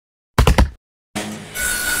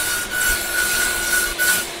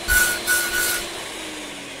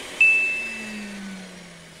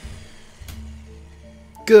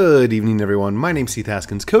Good evening, everyone. My name's Heath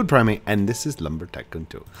Haskins, Code Primate, and this is Lumber Tycoon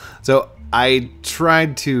 2. So I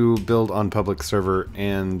tried to build on public server,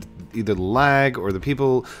 and either the lag or the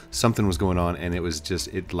people, something was going on, and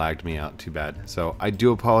it lagged me out too bad. So I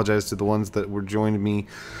do apologize to the ones that were joining me.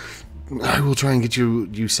 I will try and get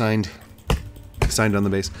you signed on the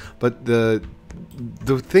base. But the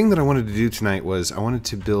thing that I wanted to do tonight was I wanted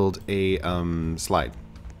to build a slide,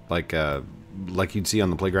 like you'd see on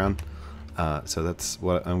the playground. So that's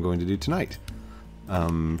what I'm going to do tonight.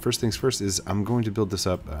 First things first is I'm going to build this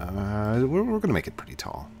up. We're going to make it pretty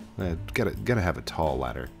tall. Gotta have a tall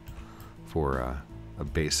ladder for a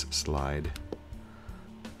base slide.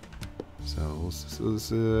 So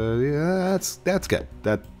yeah, that's good.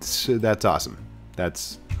 That's awesome.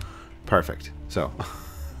 That's perfect. So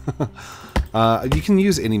you can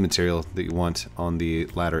use any material that you want on the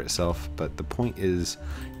ladder itself, but the point is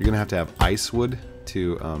you're gonna have to have ice wood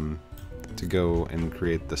to go and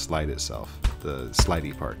create the slide itself, the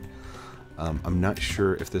slidey part. I'm not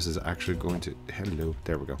sure if this is actually going to... Hello,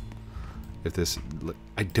 there we go.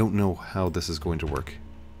 I don't know how this is going to work,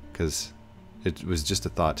 because it was just a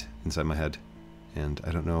thought inside my head, and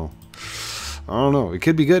I don't know. It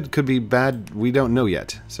could be good, could be bad. We don't know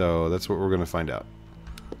yet, so that's what we're going to find out.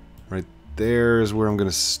 Right there is where I'm going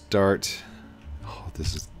to start. Oh,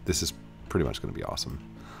 this is pretty much going to be awesome.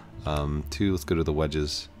 Let's go to the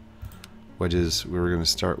wedges. Wedges, we were going to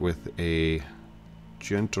start with a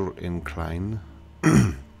gentle incline.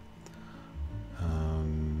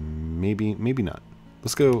 Maybe not.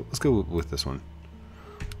 Let's go with this one.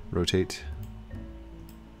 Rotate.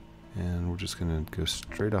 And we're just going to go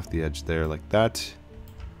straight off the edge there like that.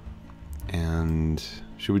 And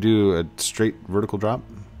should we do a straight vertical drop?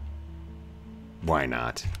 Why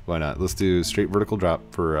not? Why not? Let's do straight vertical drop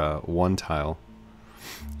for one tile.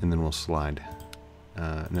 And then we'll slide.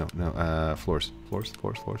 Floors.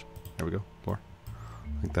 There we go, floor.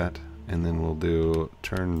 Like that. And then we'll do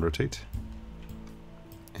turn, rotate.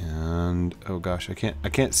 And, oh gosh, I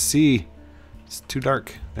can't see. It's too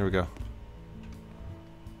dark. There we go.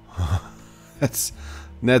 that's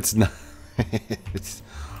not,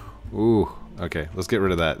 ooh, okay, let's get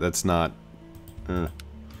rid of that. That's not,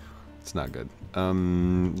 it's not good.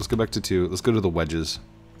 Let's go back to 2. Let's go to the wedges.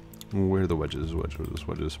 Where are the wedges?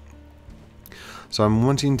 Wedges. So I'm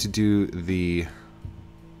wanting to do the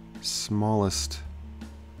smallest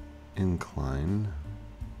incline.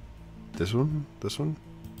 This one,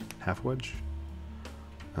 half wedge.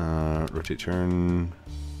 Rotate, turn.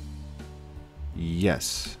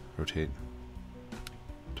 Yes, rotate,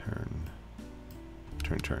 turn.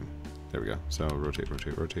 There we go. So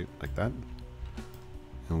rotate like that.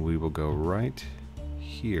 And we will go right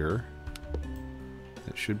here.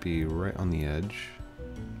 That should be right on the edge.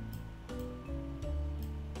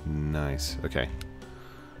 Nice. Okay.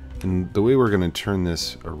 And the way we're going to turn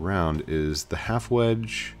this around is the half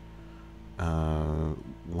wedge, 1/2.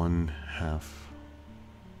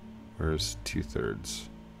 Where's 2/3? Is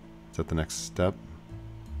that the next step?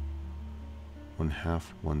 1/2,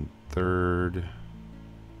 1/3,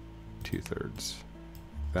 2/3.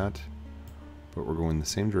 Like that. But we're going the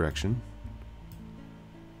same direction.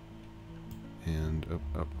 And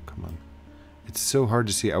up, come on. It's so hard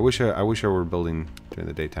to see. I wish I were building during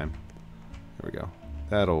the daytime. There we go.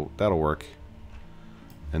 That'll work.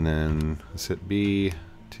 And then let's hit B.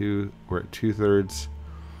 We're at 2/3.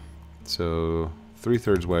 So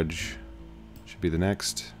 3/3 wedge should be the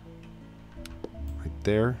next. Right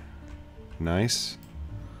there. Nice.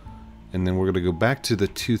 And then we're going to go back to the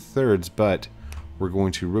 2/3, but we're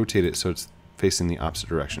going to rotate it so it's facing the opposite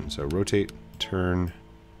direction. So rotate, turn,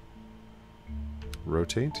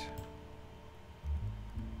 rotate.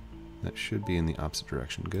 That should be in the opposite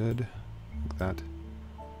direction. Good. Like that.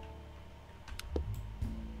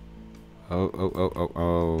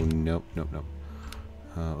 Oh, nope.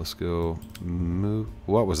 Let's go move.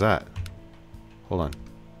 What was that? Hold on.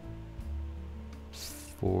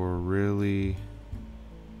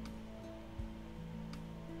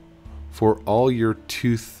 For all your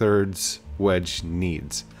 2/3 wedge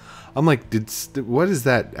needs. I'm like, what is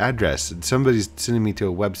that address? Somebody's sending me to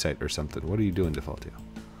a website or something. What are you doing, Defaultio?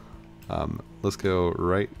 Let's go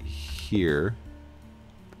right here.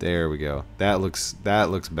 There we go. That looks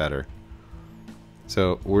better.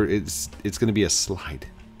 So it's going to be a slide.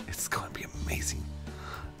 It's going to be amazing.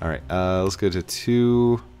 All right, let's go to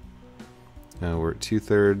 2. We're at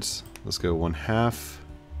 2/3. Let's go 1/2.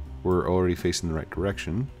 We're already facing the right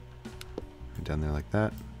direction. Right down there like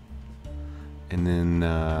that. And then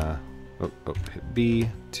hit B,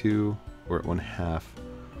 2. We're at 1/2.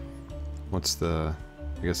 What's the?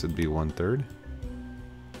 I guess it'd be 1/3.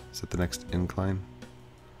 Is that the next incline?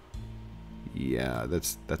 Yeah,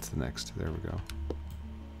 that's the next. There we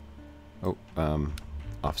go. Oh,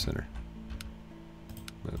 off center.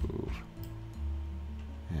 Move.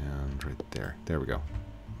 And right there. There we go.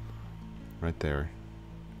 Right there.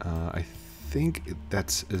 I think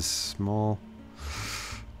that's as small,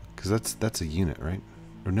 because that's a unit, right?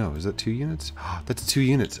 Or no, is that 2 units? That's 2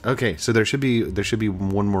 units. Okay, so there should be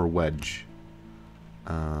one more wedge.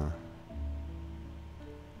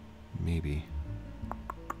 Maybe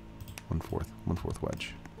 1/4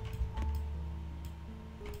 wedge.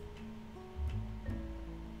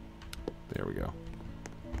 There we go.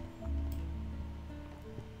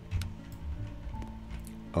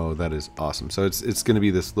 Oh, that is awesome. So it's going to be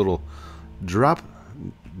this little drop,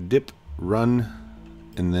 dip, run,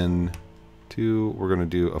 and then 2. We're going to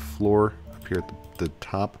do a floor up here at the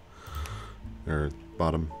top, or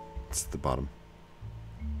bottom. It's the bottom.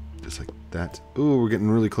 Just like that. Ooh, we're getting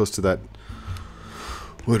really close to that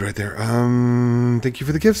wood right there. Thank you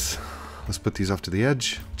for the gifts. Let's put these off to the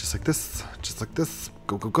edge. Just like this. Just like this.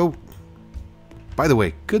 Go, go, go. By the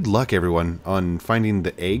way, good luck, everyone, on finding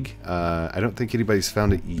the egg. I don't think anybody's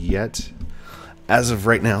found it yet. As of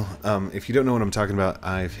right now, if you don't know what I'm talking about,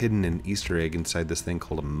 I've hidden an Easter egg inside this thing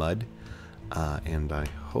called a mud. And I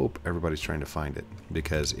hope everybody's trying to find it,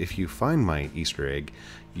 because if you find my Easter egg,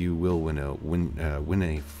 you will win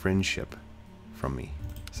a friendship from me.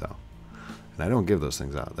 So, and I don't give those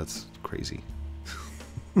things out. That's crazy.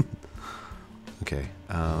 Okay.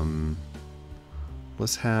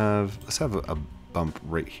 Let's have a bump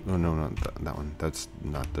right here. Oh no, not that one. That's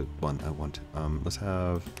not the one I want. Let's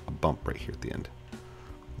have a bump right here at the end.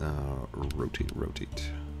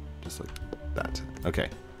 Rotate, just like that. Okay.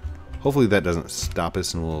 Hopefully that doesn't stop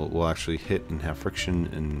us, and we'll actually hit and have friction,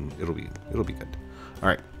 and it'll be good. All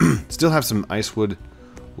right. Still have some ice wood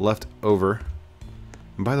left over.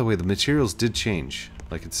 And by the way, the materials did change.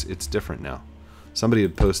 Like it's different now. Somebody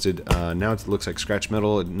had posted, now it looks like scratch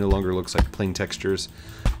metal. It no longer looks like plain textures.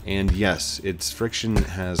 And yes, its friction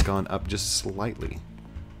has gone up just slightly,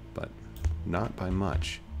 but not by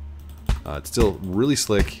much. It's still really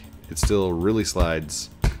slick. It still really slides,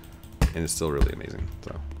 and it's still really amazing.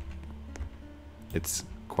 So it's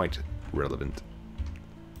quite relevant.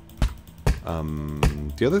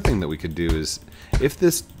 The other thing that we could do is, if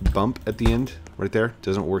this bump at the end right there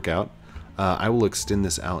doesn't work out, I will extend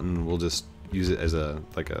this out, and we'll just use it as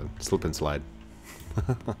like a slip and slide.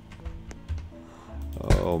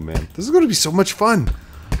 Oh man, this is going to be so much fun.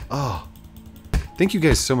 Oh, thank you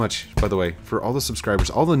guys so much, by the way, for all the subscribers,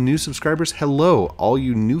 all the new subscribers. Hello, all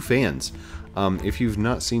you new fans. If you've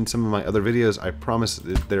not seen some of my other videos, I promise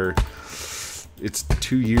that it's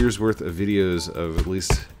 2 years worth of videos of at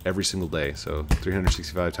least every single day. So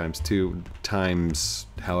 365 times 2 times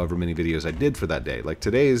however many videos I did for that day. Like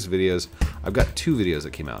today's videos, I've got 2 videos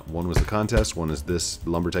that came out. One was the contest, one is this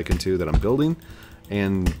Lumber Tycoon 2 that I'm building.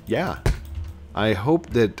 And yeah, I hope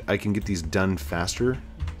that I can get these done faster,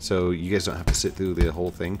 so you guys don't have to sit through the whole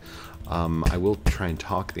thing. I will try and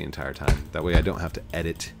talk the entire time. That way I don't have to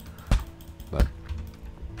edit. But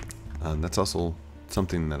that's also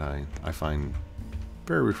something that I find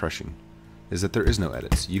very refreshing, is that there is no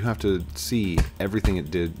edits. You have to see everything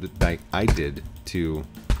that I did to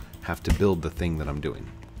have to build the thing that I'm doing,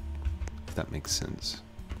 if that makes sense.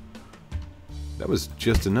 That was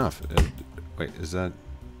just enough. Wait, is that...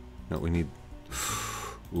 No, we need...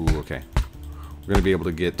 Ooh, okay. We're going to be able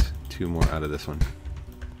to get 2 more out of this one.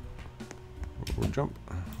 We'll jump.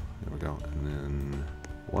 There we go. And then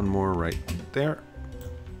 1 more right there.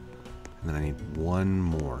 And then I need 1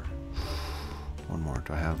 more. 1 more.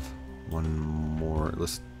 Do I have 1 more?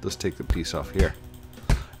 Let's take the piece off here.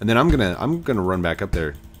 And then I'm gonna run back up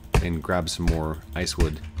there and grab some more ice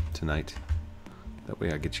wood tonight. That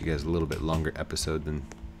way I get you guys a little bit longer episode than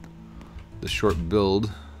the short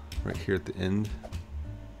build right here at the end.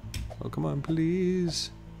 Oh, come on,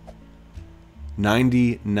 please.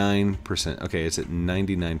 99%. Okay, it's at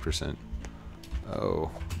 99%.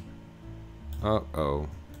 Oh. Uh-oh.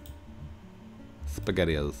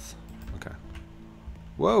 SpaghettiOs. Okay.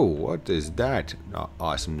 Whoa, what is that? Oh,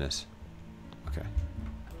 awesomeness. Okay.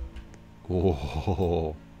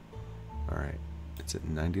 Whoa. Alright. It's at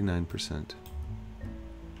 99%.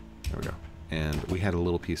 There we go. And we had a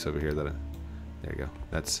little piece over here that... there you go.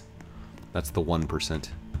 That's the 1%.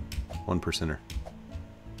 1%er.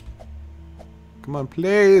 Come on,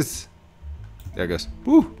 please. There it goes.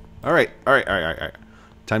 Woo! Alright.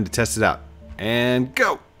 Time to test it out. And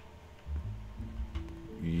go!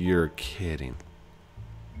 You're kidding.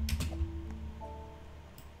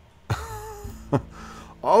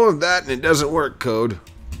 All of that and it doesn't work, code.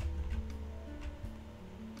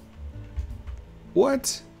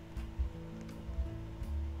 What?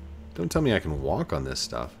 Don't tell me I can walk on this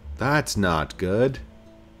stuff. That's not good.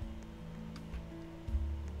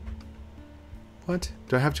 What?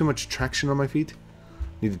 Do I have too much traction on my feet?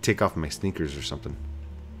 Need to take off my sneakers or something.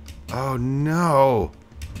 Oh no!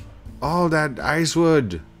 All that ice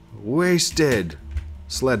wood wasted.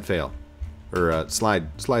 Sled fail. Or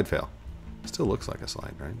slide fail. Still looks like a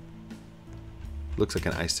slide, right? Looks like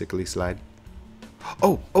an icicle slide.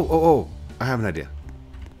 Oh! I have an idea.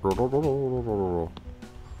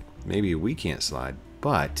 Maybe we can't slide,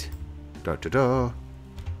 but Alright,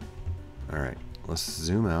 let's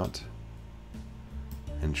zoom out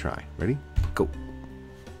and try. Ready? Go.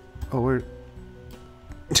 Oh, we're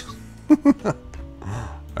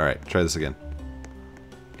Alright, try this again.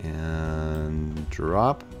 And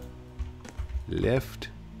drop. Lift.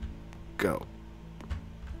 Go.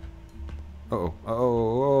 Uh-oh.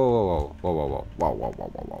 Oh. Whoa.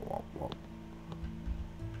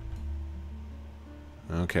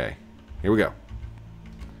 Okay. Here we go.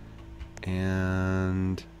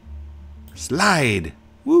 And slide.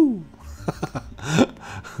 Woo!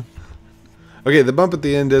 Okay, the bump at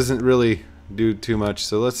the end doesn't really do too much,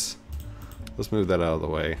 so let's move that out of the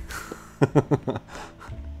way.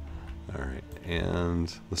 Alright,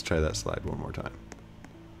 and let's try that slide one more time.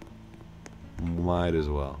 Might as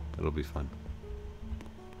well. It'll be fun.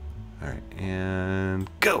 Alright, and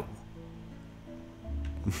go!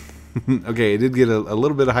 Okay, it did get a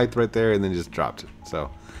little bit of height right there and then just dropped it. So,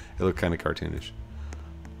 it looked kind of cartoonish.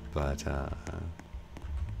 But,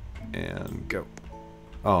 and go.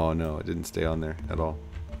 Oh no, it didn't stay on there at all.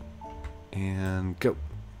 And go.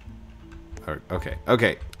 Alright,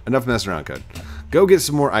 okay. Enough messing around, Code. Go get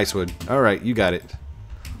some more ice wood. Alright, you got it.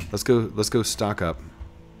 Let's go stock up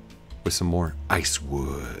with some more ice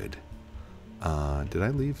wood. Did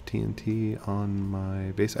I leave TNT on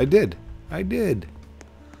my base? I did.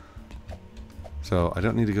 So I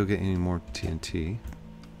don't need to go get any more TNT.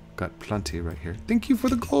 Got plenty right here. Thank you for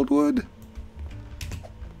the gold wood.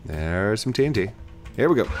 There's some TNT. Here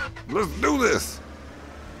we go. Let's do this.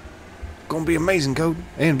 Gonna be amazing, Code.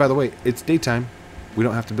 And by the way, it's daytime. We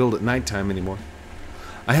don't have to build at nighttime anymore.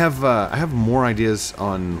 I have more ideas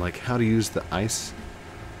on like how to use the ice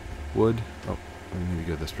wood. Oh, I need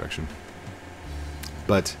to go this direction.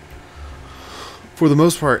 But for the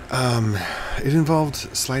most part, it involved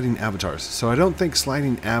sliding avatars. So I don't think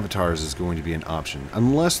sliding avatars is going to be an option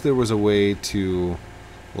unless there was a way to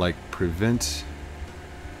like prevent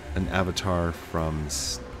an avatar from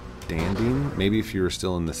standing. Maybe if you were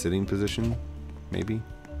still in the sitting position. Maybe.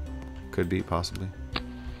 Could be, possibly.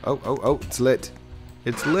 Oh, it's lit.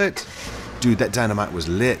 It's lit. Dude, that dynamite was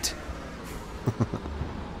lit.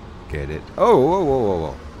 Get it? Oh,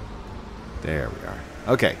 whoa. There we are.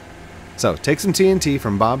 Okay. So, take some TNT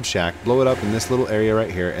from Bob's shack, blow it up in this little area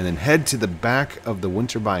right here, and then head to the back of the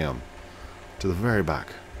winter biome. To the very back.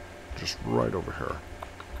 Just right over here.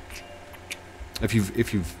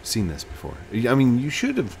 If you've seen this before. I mean, you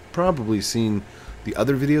should have probably seen the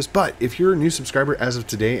other videos, but if you're a new subscriber as of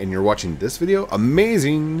today and you're watching this video,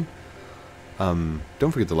 amazing! Don't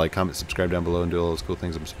forget to like, comment, subscribe down below, and do all those cool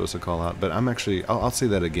things I'm supposed to call out. But I'm actually, I'll say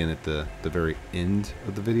that again at the very end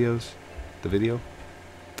of the video.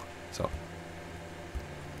 So,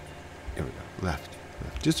 here we go. Left.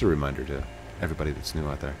 Just a reminder to everybody that's new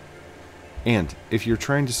out there. And if you're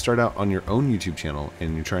trying to start out on your own YouTube channel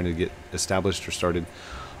and you're trying to get established or started,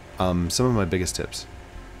 some of my biggest tips.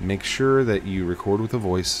 Make sure that you record with a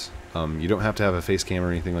voice. You don't have to have a face cam or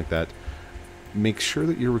anything like that. Make sure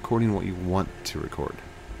that you're recording what you want to record.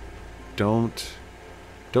 Don't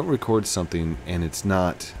record something and it's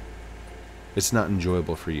not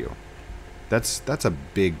enjoyable for you. That's a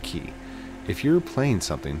big key. If you're playing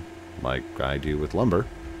something like I do with lumber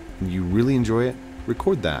and you really enjoy it,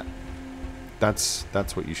 record that. That's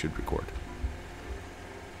what you should record.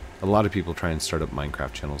 A lot of people try and start up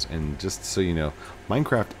Minecraft channels, and just so you know,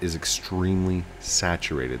 Minecraft is extremely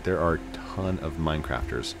saturated. There are a ton of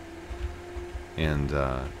Minecrafters, and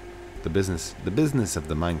the business of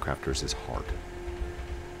the Minecrafters is hard.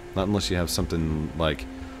 Not unless you have something like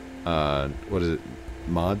what is it,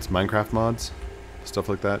 mods, Minecraft mods, stuff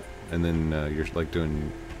like that, and then you're like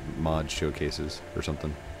doing mod showcases or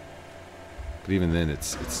something. But even then,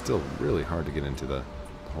 it's still really hard to get into the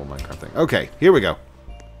whole Minecraft thing. Okay, here we go.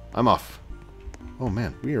 I'm off. Oh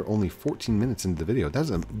man, we are only 14 minutes into the video.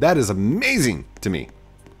 That is amazing to me.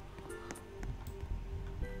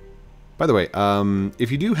 By the way,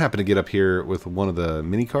 if you do happen to get up here with one of the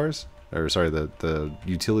mini cars, or sorry, the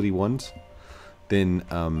utility ones, then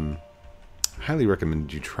highly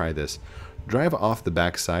recommend you try this. Drive off the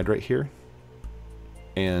back side right here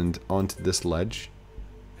and onto this ledge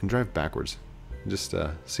and drive backwards. Just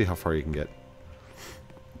see how far you can get.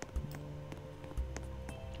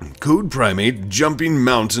 Code Primate jumping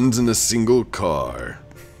mountains in a single car.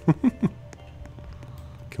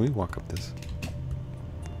 Can we walk up this?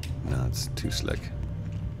 No, it's too slick.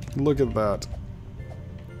 Look at that.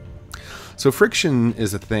 So friction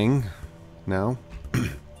is a thing now.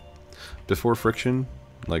 Before friction,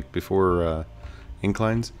 like before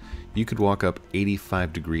inclines, you could walk up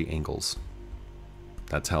 85-degree angles.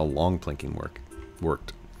 That's how long planking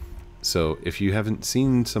worked. So if you haven't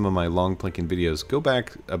seen some of my long planking videos, go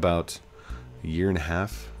back about a year and a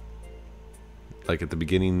half, like at the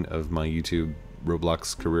beginning of my YouTube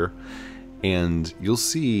Roblox career, and you'll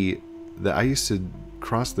see that I used to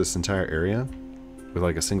cross this entire area with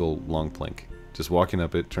like a single long plank. Just walking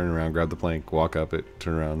up it, turn around, grab the plank, walk up it,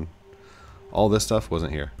 turn around. All this stuff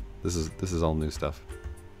wasn't here. This is all new stuff.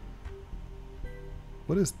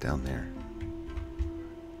 What is down there?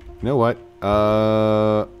 You know what?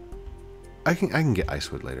 I can get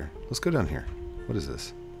icewood later. Let's go down here. What is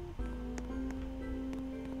this?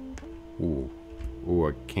 Ooh,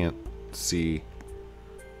 I can't see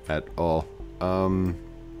at all.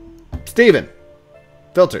 Steven!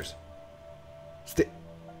 Filters!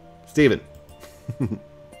 Steven!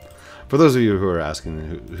 For those of you who are asking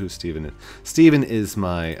who Steven is. Steven is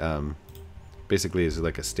my, basically is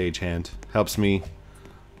like a stagehand. Helps me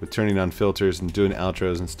with turning on filters and doing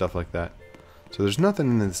outros and stuff like that. So there's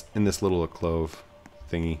nothing in this little clove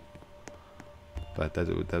thingy. But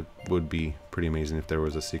that would be pretty amazing if there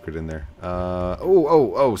was a secret in there.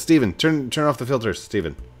 Oh, Steven, turn off the filters,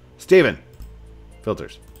 Steven. Steven!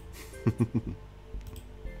 Filters.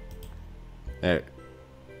 There.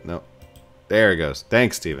 No. There it goes.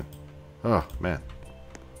 Thanks, Steven. Oh, man.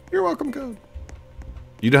 You're welcome, Code.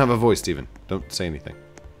 You don't have a voice, Steven. Don't say anything.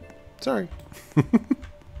 Sorry.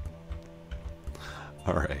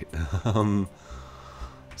 Alright.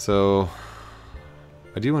 So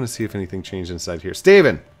I do want to see if anything changed inside here.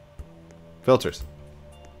 Steven! Filters.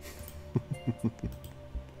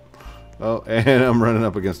 Oh, and I'm running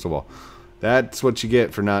up against a wall. That's what you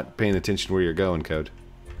get for not paying attention where you're going, Code.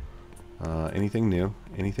 Anything new?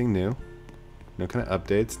 Anything new? No kind of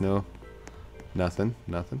updates? No. Nothing.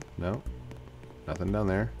 Nothing. No. Nothing down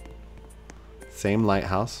there. Same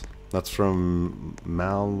lighthouse. That's from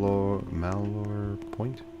Malor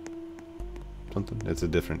Point? Something. It's a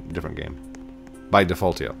different game. By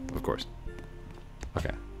Defaultio, of course.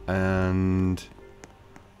 Okay. And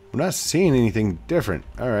I'm not seeing anything different.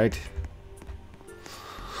 Alright.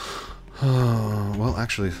 Well,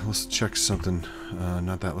 actually, let's check something.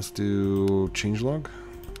 Not that. Let's do changelog.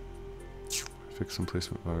 Fix some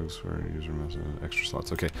placement bugs for user mouse. Extra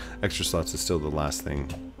slots. Okay. Extra slots is still the last thing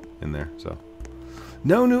in there, so.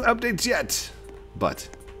 No new updates yet! But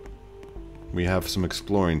we have some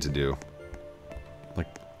exploring to do. Like,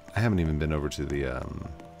 I haven't even been over to the,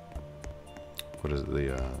 what is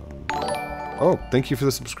it, oh, thank you for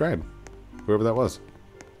the subscribe. Whoever that was.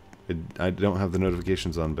 I don't have the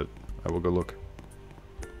notifications on, but I will go look.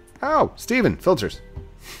 Oh, Steven! Filters!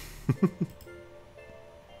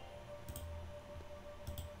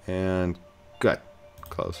 And, good.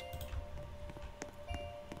 Close.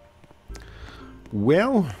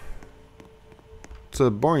 Well, it's a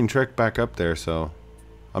boring trek back up there, so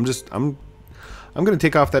I'm gonna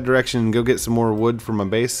take off that direction and go get some more wood for my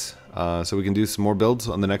base, so we can do some more builds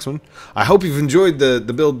on the next one. I hope you've enjoyed the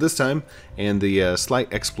build this time and the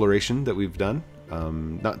slight exploration that we've done.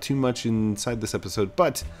 Not too much inside this episode,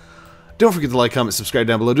 but don't forget to like, comment, subscribe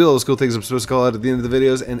down below. Do all those cool things I'm supposed to call out at the end of the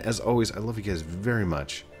videos. And as always, I love you guys very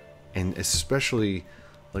much, and especially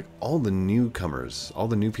like all the newcomers, all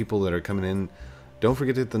the new people that are coming in. Don't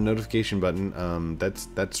forget to hit the notification button.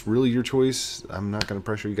 That's really your choice. I'm not going to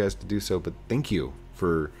pressure you guys to do so, but thank you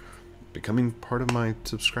for becoming part of my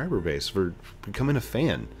subscriber base, for becoming a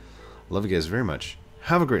fan. I love you guys very much.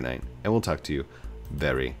 Have a great night, and we'll talk to you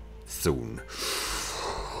very soon.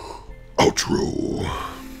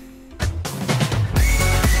 Outro.